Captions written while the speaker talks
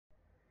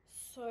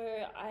So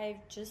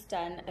I've just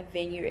done a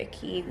venue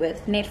recce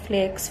with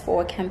Netflix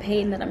for a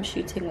campaign that I'm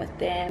shooting with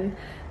them.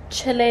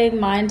 Chilling,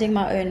 minding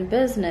my own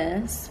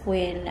business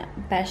when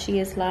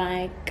Bashy is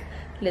like,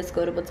 let's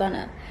go to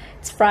Botswana.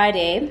 It's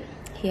Friday.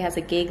 He has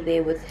a gig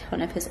there with one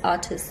of his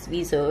artists,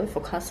 Vizo,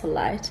 for Castle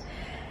Light.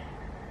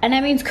 And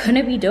I mean, it's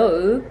gonna be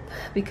dope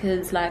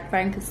because like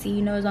Frank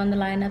Casino's on the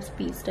lineup,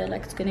 Speedster,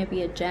 like it's gonna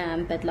be a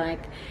jam. But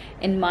like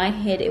in my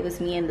head, it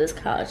was me and this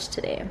couch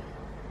today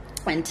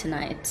and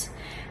tonight.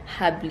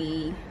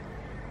 Hably,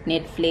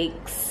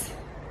 Netflix,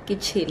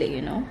 get chilly,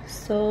 you know.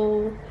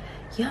 So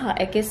yeah,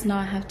 I guess now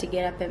I have to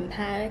get up and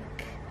pack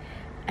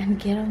and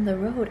get on the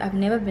road. I've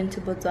never been to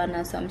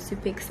Botswana, so I'm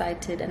super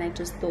excited, and I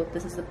just thought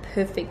this is a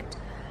perfect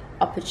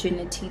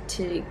opportunity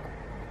to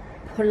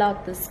pull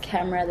out this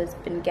camera that's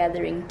been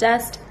gathering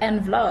dust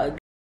and vlog.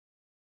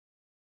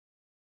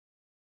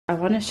 I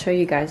want to show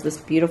you guys this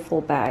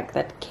beautiful bag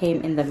that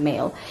came in the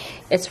mail.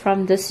 It's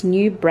from this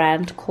new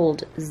brand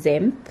called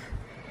Zemp.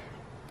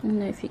 I don't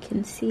know if you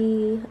can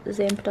see,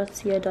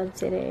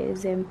 zemp.co.za,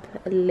 Zemp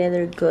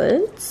leather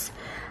goods.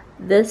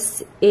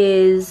 This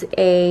is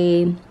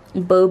a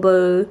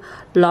Bobo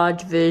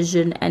large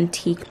version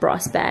antique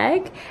brass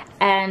bag,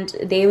 and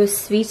they were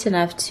sweet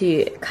enough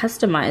to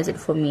customize it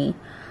for me.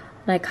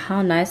 Like,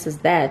 how nice is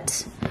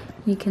that?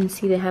 You can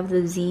see they have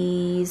the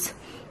Z's.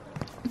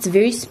 It's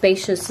very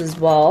spacious as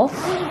well,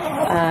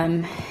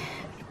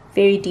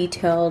 very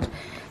detailed.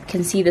 You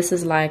can see this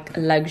is like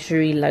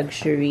luxury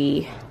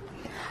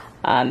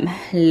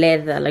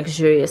leather,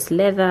 luxurious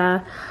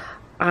leather.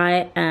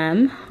 I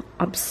am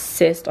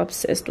obsessed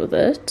with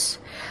it.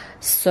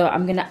 So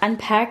I'm gonna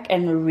unpack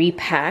and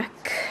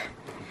repack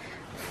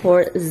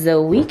for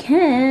the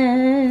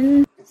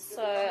weekend.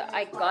 So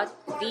I got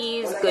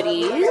these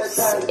goodies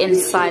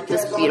inside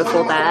this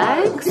beautiful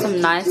bag. Some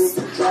nice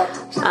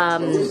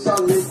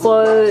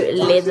faux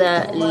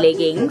leather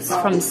leggings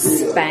from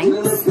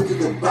Spanx.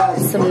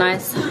 Some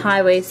nice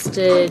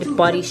high-waisted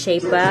body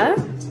shaper.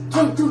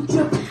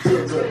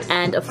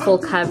 And a full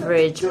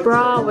coverage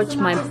bra, which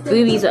my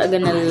boobies are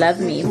gonna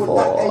love me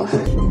for.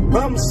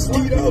 I'm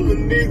sweet on the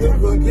nigga,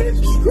 but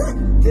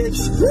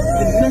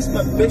that's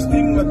my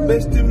bestie,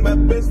 my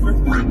best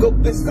friend. Go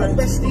best friend.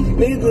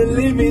 Nigga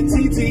living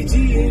TTG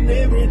and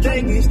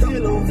everything is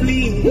still on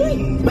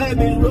fleek. My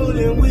bitch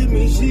rolling with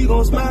me, she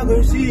gon' smile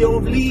cause she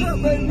on fleek.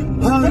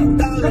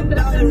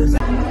 $100,000.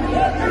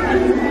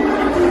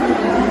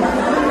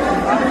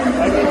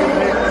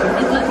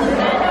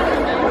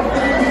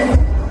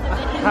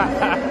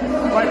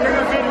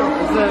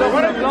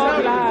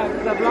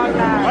 The vlog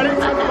live.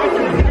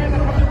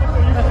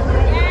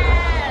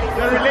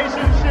 The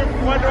relationship,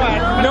 what?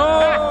 No.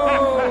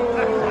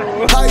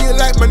 How you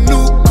like my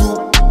new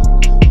coupe?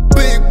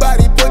 Big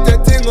body, put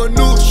that thing on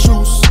new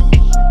shoes.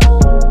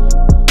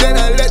 Then I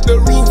let the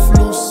roof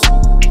loose.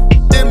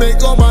 They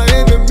make all my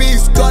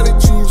enemies scarlet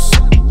juice.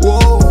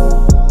 Whoa.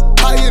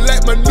 How you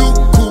like my new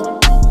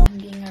coupe? I'm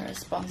being a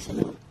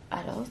responsible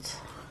adult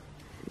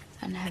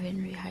and having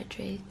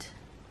rehydrate.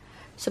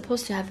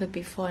 Supposed to have it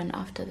before and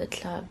after the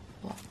club,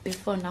 well,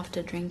 before and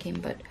after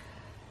drinking, but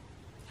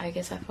I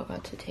guess I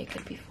forgot to take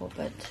it before.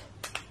 But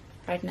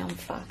right now I'm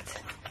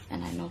fucked,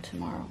 and I know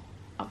tomorrow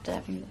after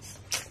having this,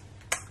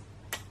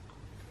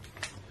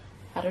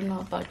 I don't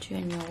know about you,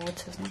 and your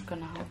water's not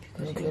gonna help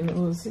you. Okay,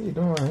 we'll see.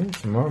 Don't worry.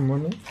 Tomorrow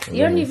morning.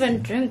 You don't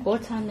even drink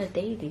water on a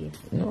daily.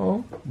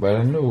 No, but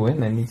I know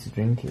when I need to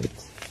drink it.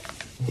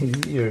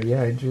 You're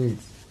rehydrate.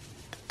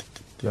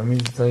 Do you want me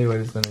to tell you what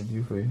it's gonna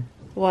do for you?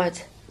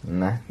 What?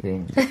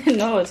 Nothing.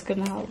 No, it's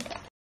gonna help.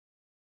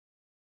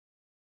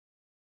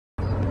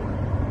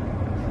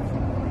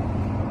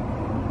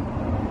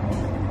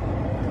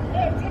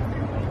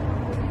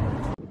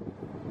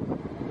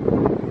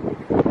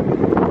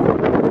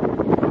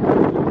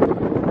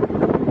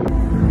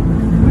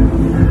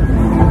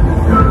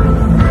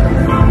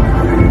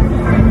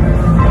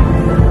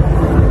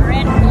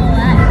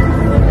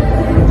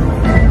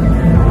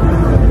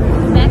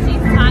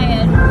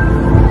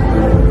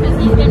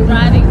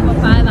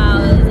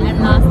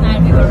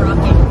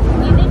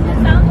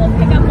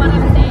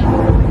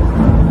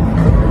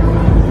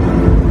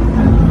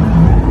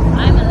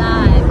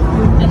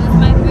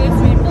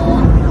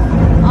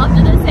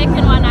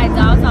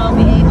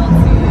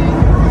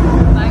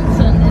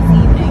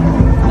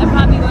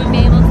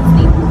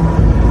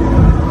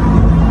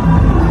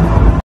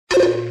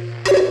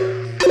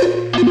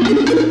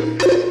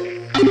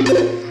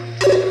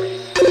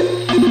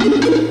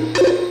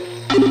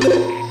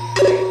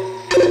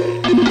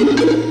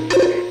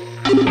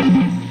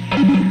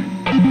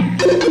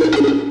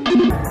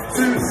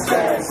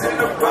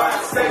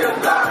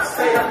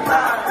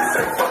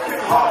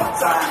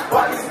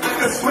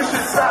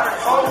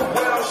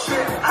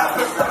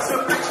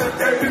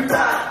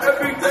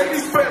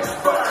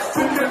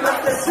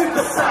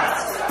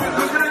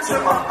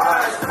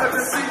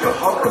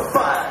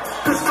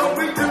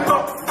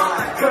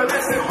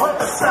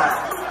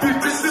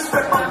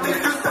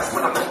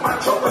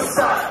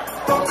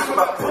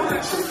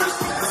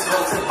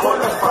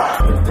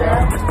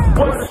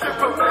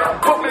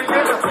 Put me in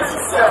a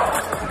picture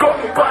cell.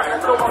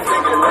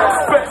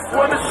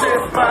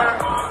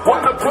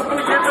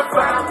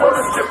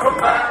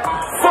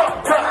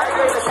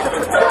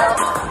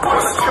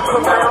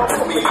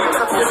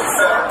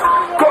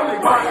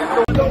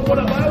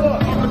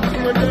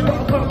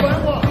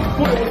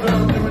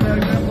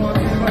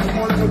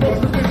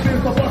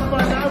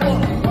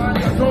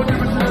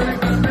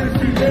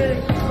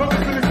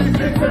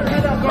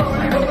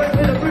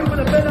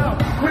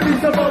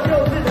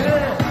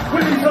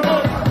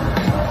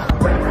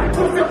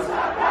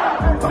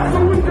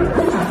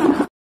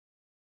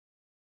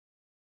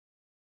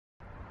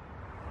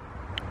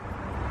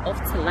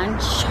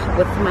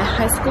 with my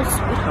high school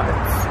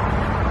sweethearts.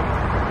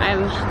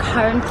 I'm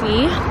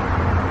currently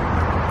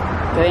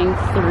going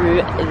through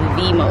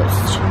the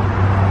most,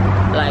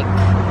 like,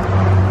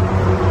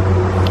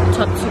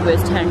 top 2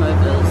 worst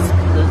hangovers.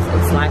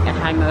 It's like a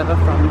hangover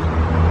from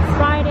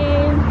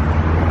Friday.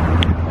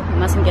 I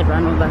mustn't get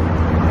run over.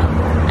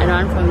 And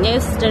one from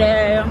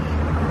yesterday.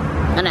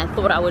 And I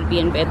thought I would be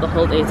in bed the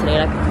whole day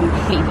today. Like, I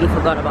completely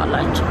forgot about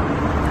lunch.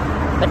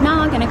 But now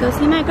I'm gonna go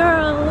see my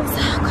girls.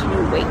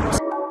 Can't wait.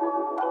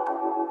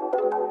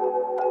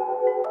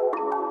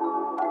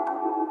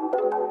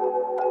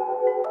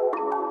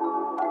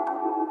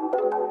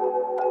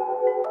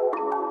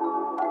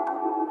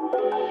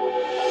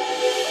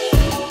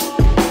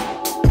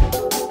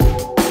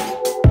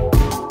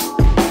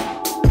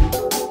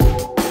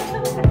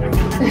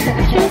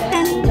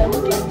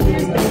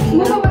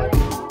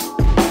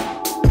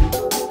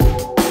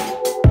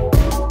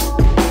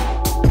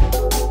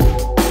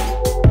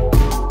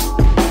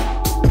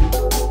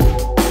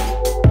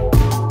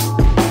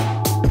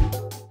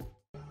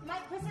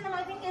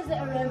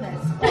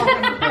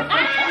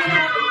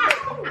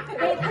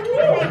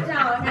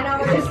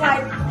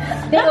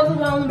 They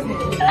overwhelmed me.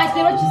 I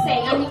get what you're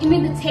saying. And you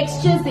mean the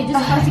textures, they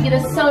just come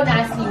together so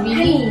nicely,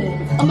 really.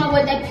 Oh my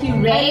god, that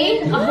puree.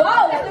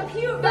 Whoa, the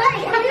puree.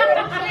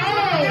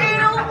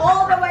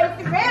 All the way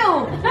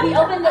through. We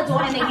opened the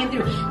door and they came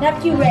through. That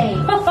puree.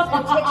 The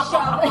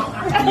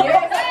texture.